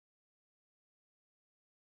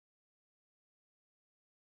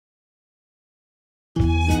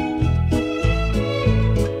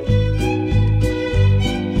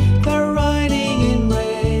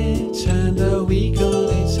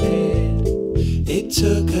It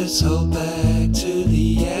took us all back to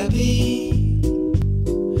the Abbey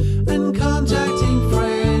and contacting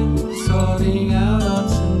friends, sorting out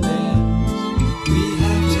odds and ends. We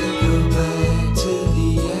have to go back to the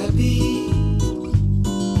Abbey.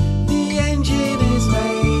 The engine is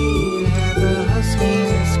made, have the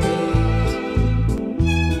Huskies escaped?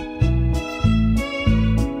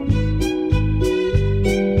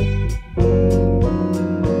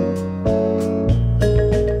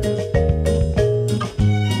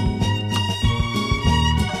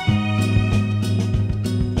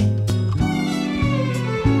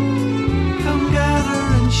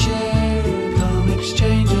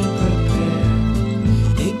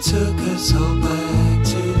 Took us all back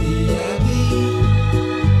to the Abbey.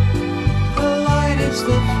 The light is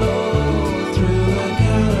the floor through a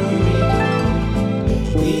gallery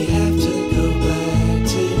door. We have to go back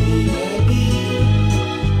to the Abbey.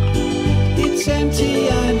 It's empty,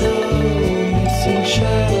 I know, missing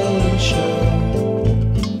shadow and show.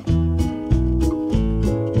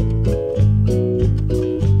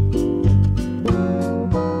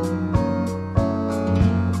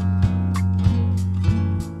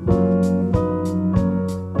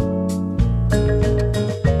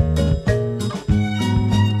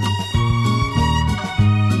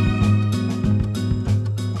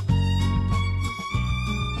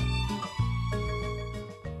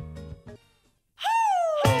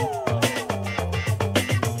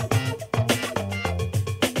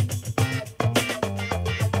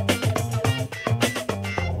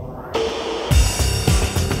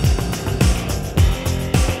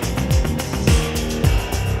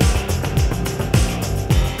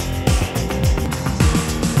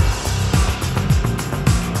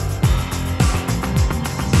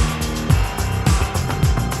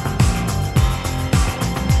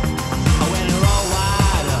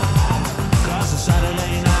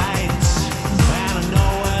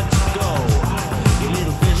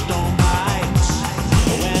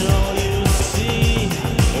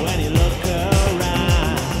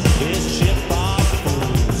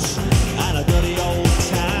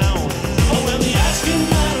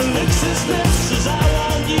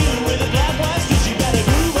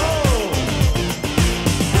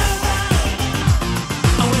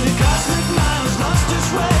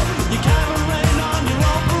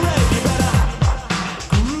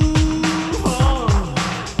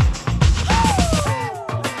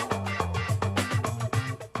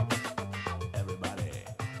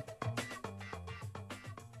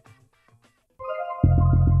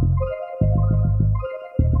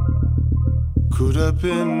 Could have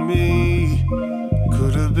been me,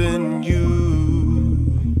 could have been you.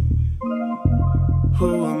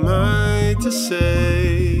 Who am I to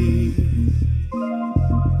say?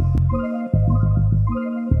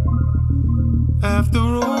 After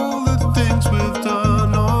all the things we've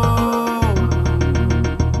done, oh,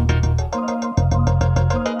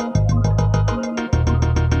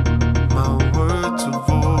 my words are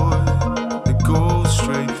void, they go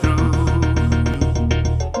straight through.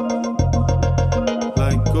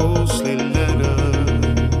 Ghostly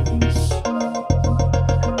letters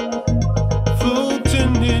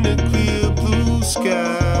floating in a clear blue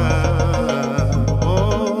sky.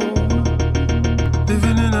 Oh,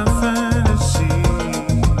 living in a fantasy,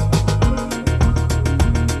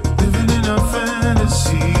 living in a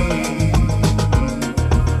fantasy.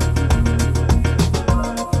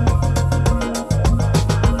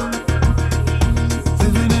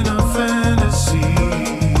 Living in a fantasy.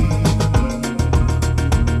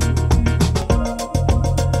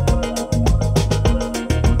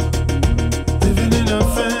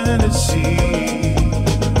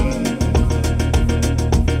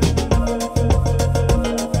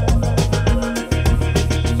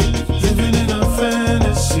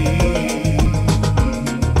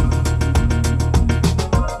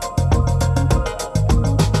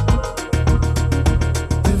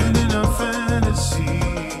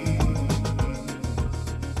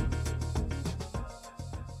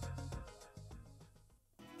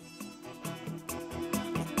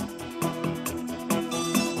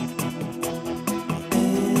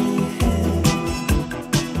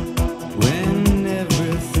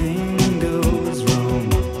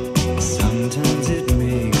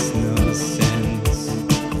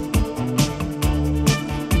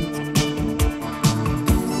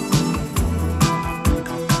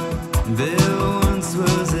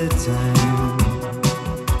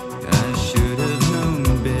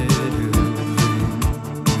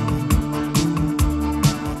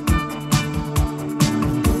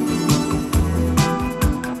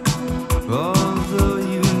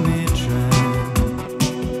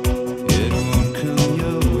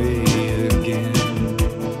 Again.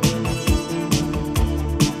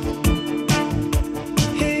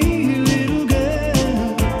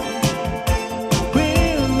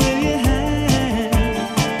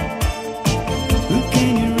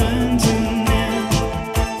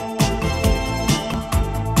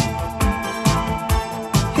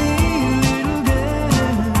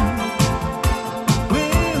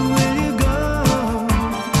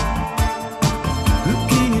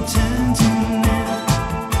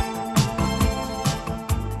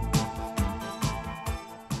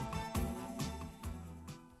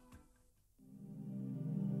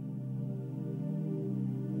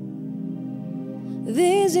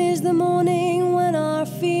 This is the morning when our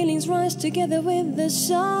feelings rise together with the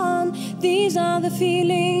sun. These are the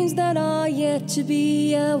feelings that are yet to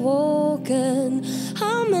be awoken.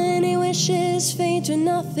 How many wishes fade to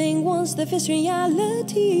nothing once they face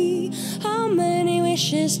reality? How many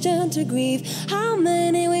wishes turn to grief? How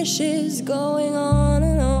many wishes going on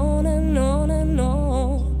and on and on and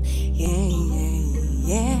on? Yeah,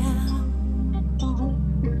 yeah, yeah.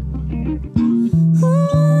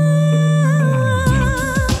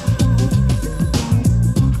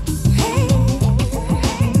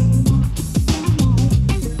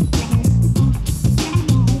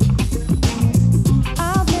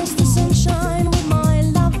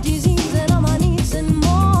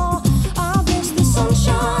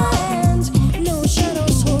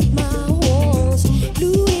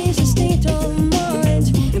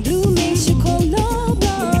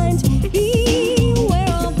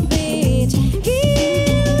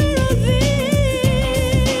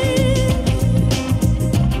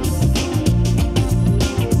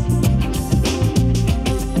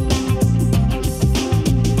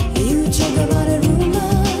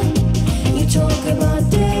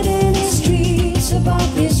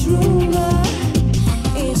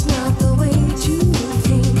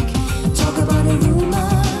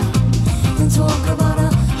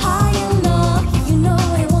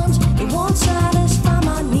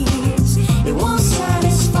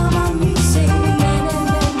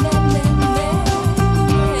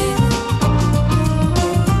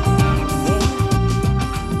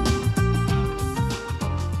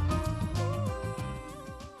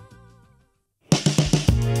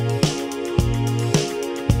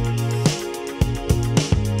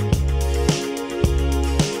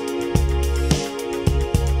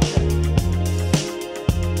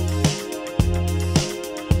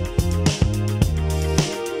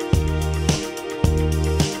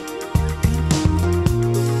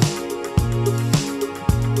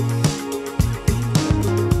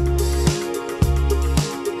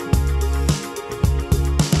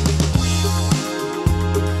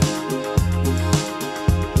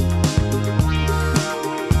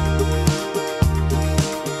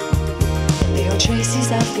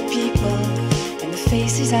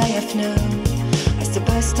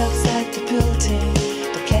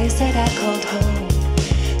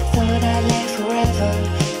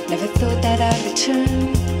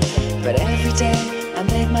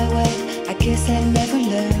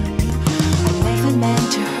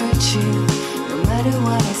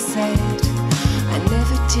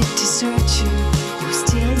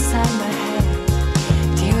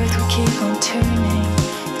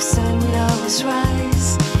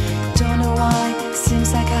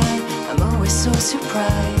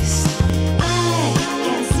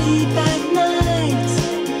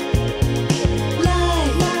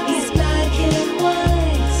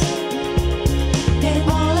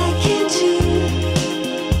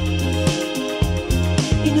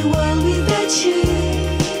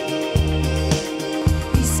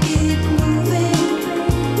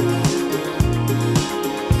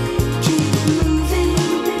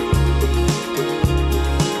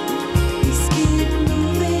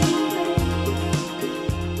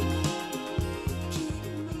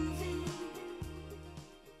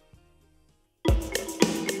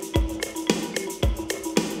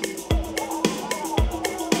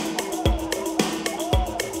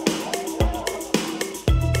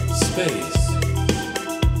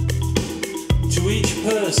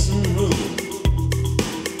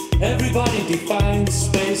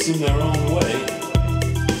 In their own way,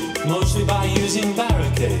 mostly by using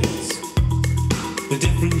barricades. The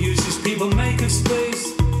different uses people make of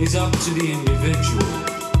space is up to the individual.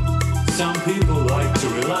 Some people like to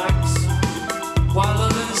relax, while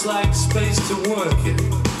others like space to work in,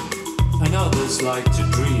 and others like to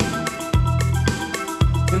dream.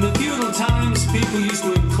 In the feudal times, people used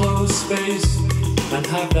to enclose space and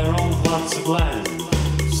have their own plots of land.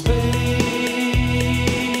 Space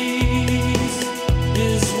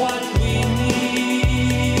is what we need,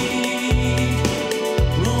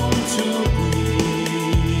 room to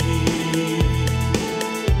breathe.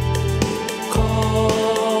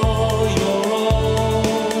 Call your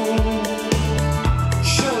own.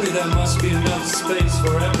 Surely there must be enough space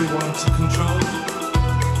for everyone to control,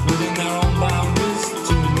 within their own boundaries,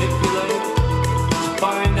 to manipulate, to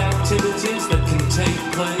find activities that can take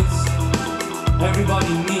place.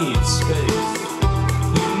 Everybody needs space.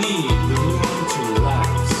 You need the room to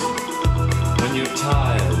relax. When you're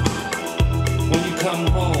tired, when you come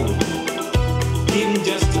home, even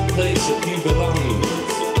just a place of few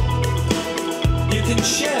belongings. You can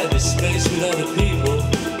share this space with other people,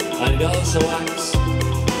 and it also acts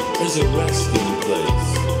is a resting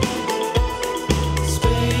place.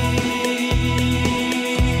 Space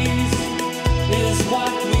is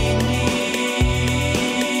what we need.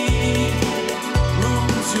 Room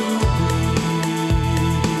to breathe.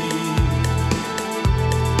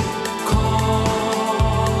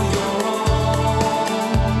 Call your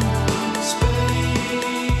own. Space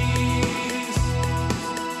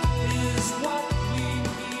is what we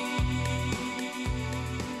need.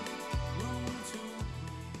 Room to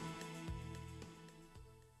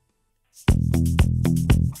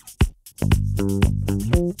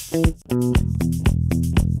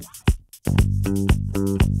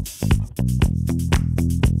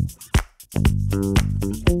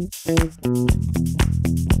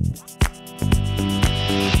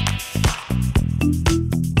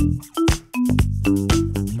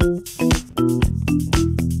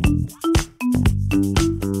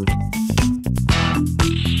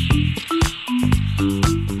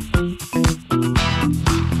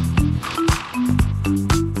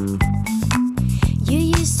You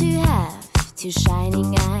used to have two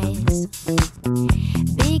shining eyes,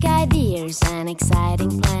 big ideas and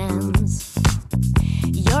exciting plans.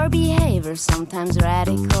 Your behavior sometimes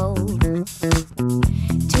radical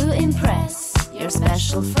to impress your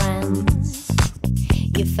special friends.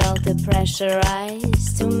 You felt the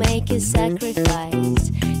pressurized to make a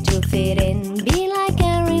sacrifice to fit in, be like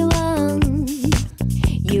everyone.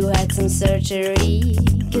 You had some surgery,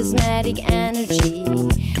 cosmetic energy.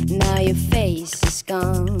 Now your face is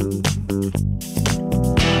gone.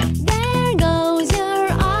 There goes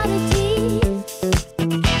your oddity.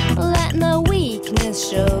 Let no weakness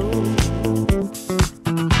show.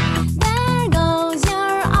 There goes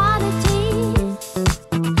your oddity.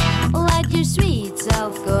 Let your sweet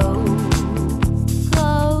self go.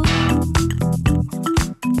 Glow.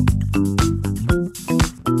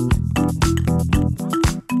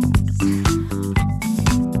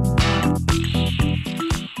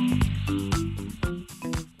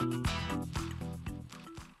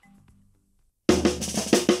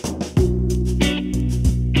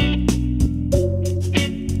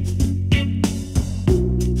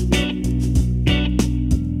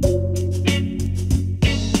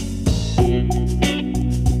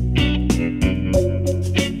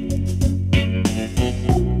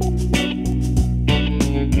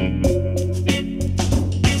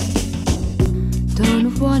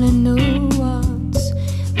 Don't wanna know what's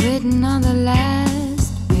written on the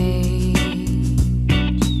last page.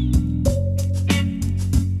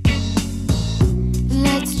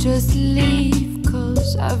 Let's just leave,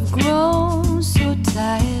 'cause I've grown so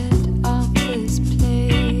tired of this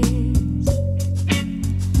place.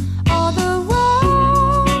 All the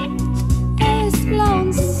world is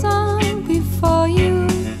lonesome before you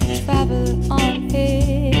travel on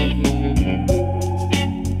it.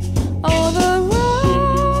 All the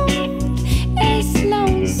road is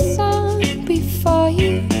lonesome before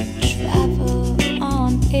you travel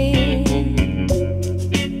on it.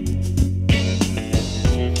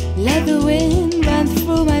 Let the wind run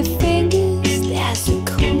through my fingers. There's a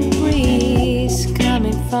cool breeze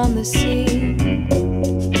coming from the sea.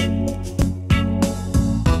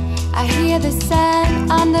 I hear the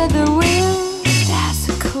sand under the wheels. There's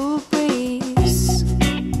a cool breeze.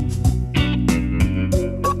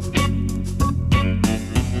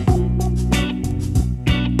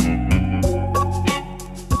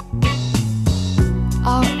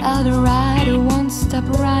 Our Eldorado won't stop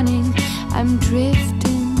running. I'm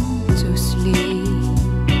drifting to sleep.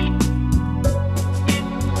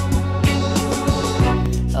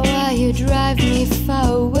 Oh, while you drive me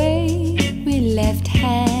far away, we left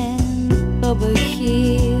hand over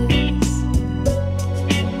heels.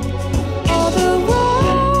 All the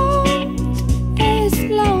world is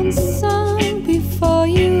lonesome before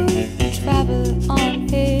you travel on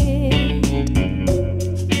it.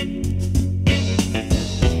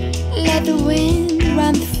 Let the wind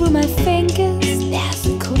run through my fingers. There's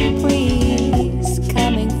a cool breeze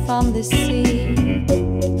coming from the sea.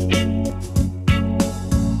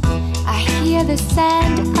 I hear the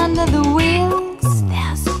sand under the wheels.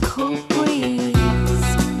 There's a cool breeze.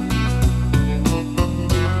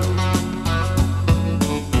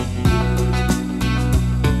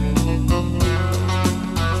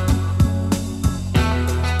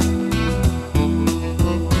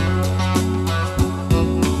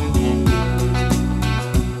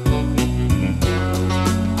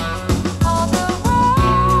 All the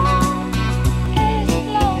world is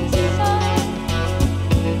lonesome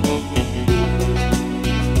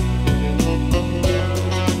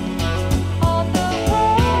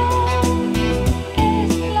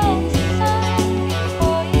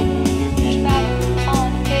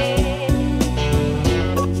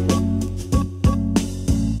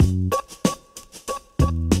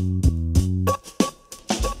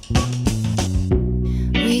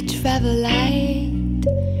travel light,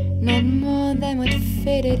 not more than would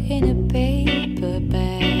fit it in a paper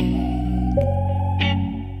bag.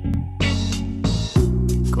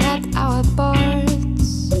 Grabbed our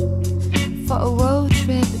boards for a road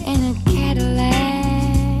trip in a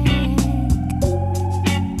Cadillac.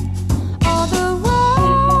 Oh, the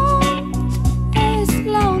road is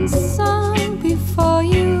lonesome before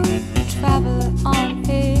you travel on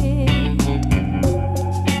it.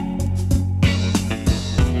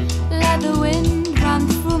 Let the wind run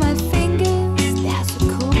through my fingers. There's a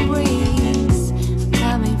cool breeze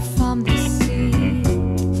coming from the sea.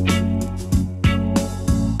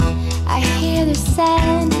 I hear the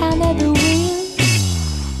sand under the wheels.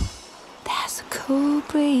 There's a cool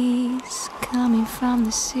breeze coming from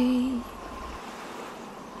the sea.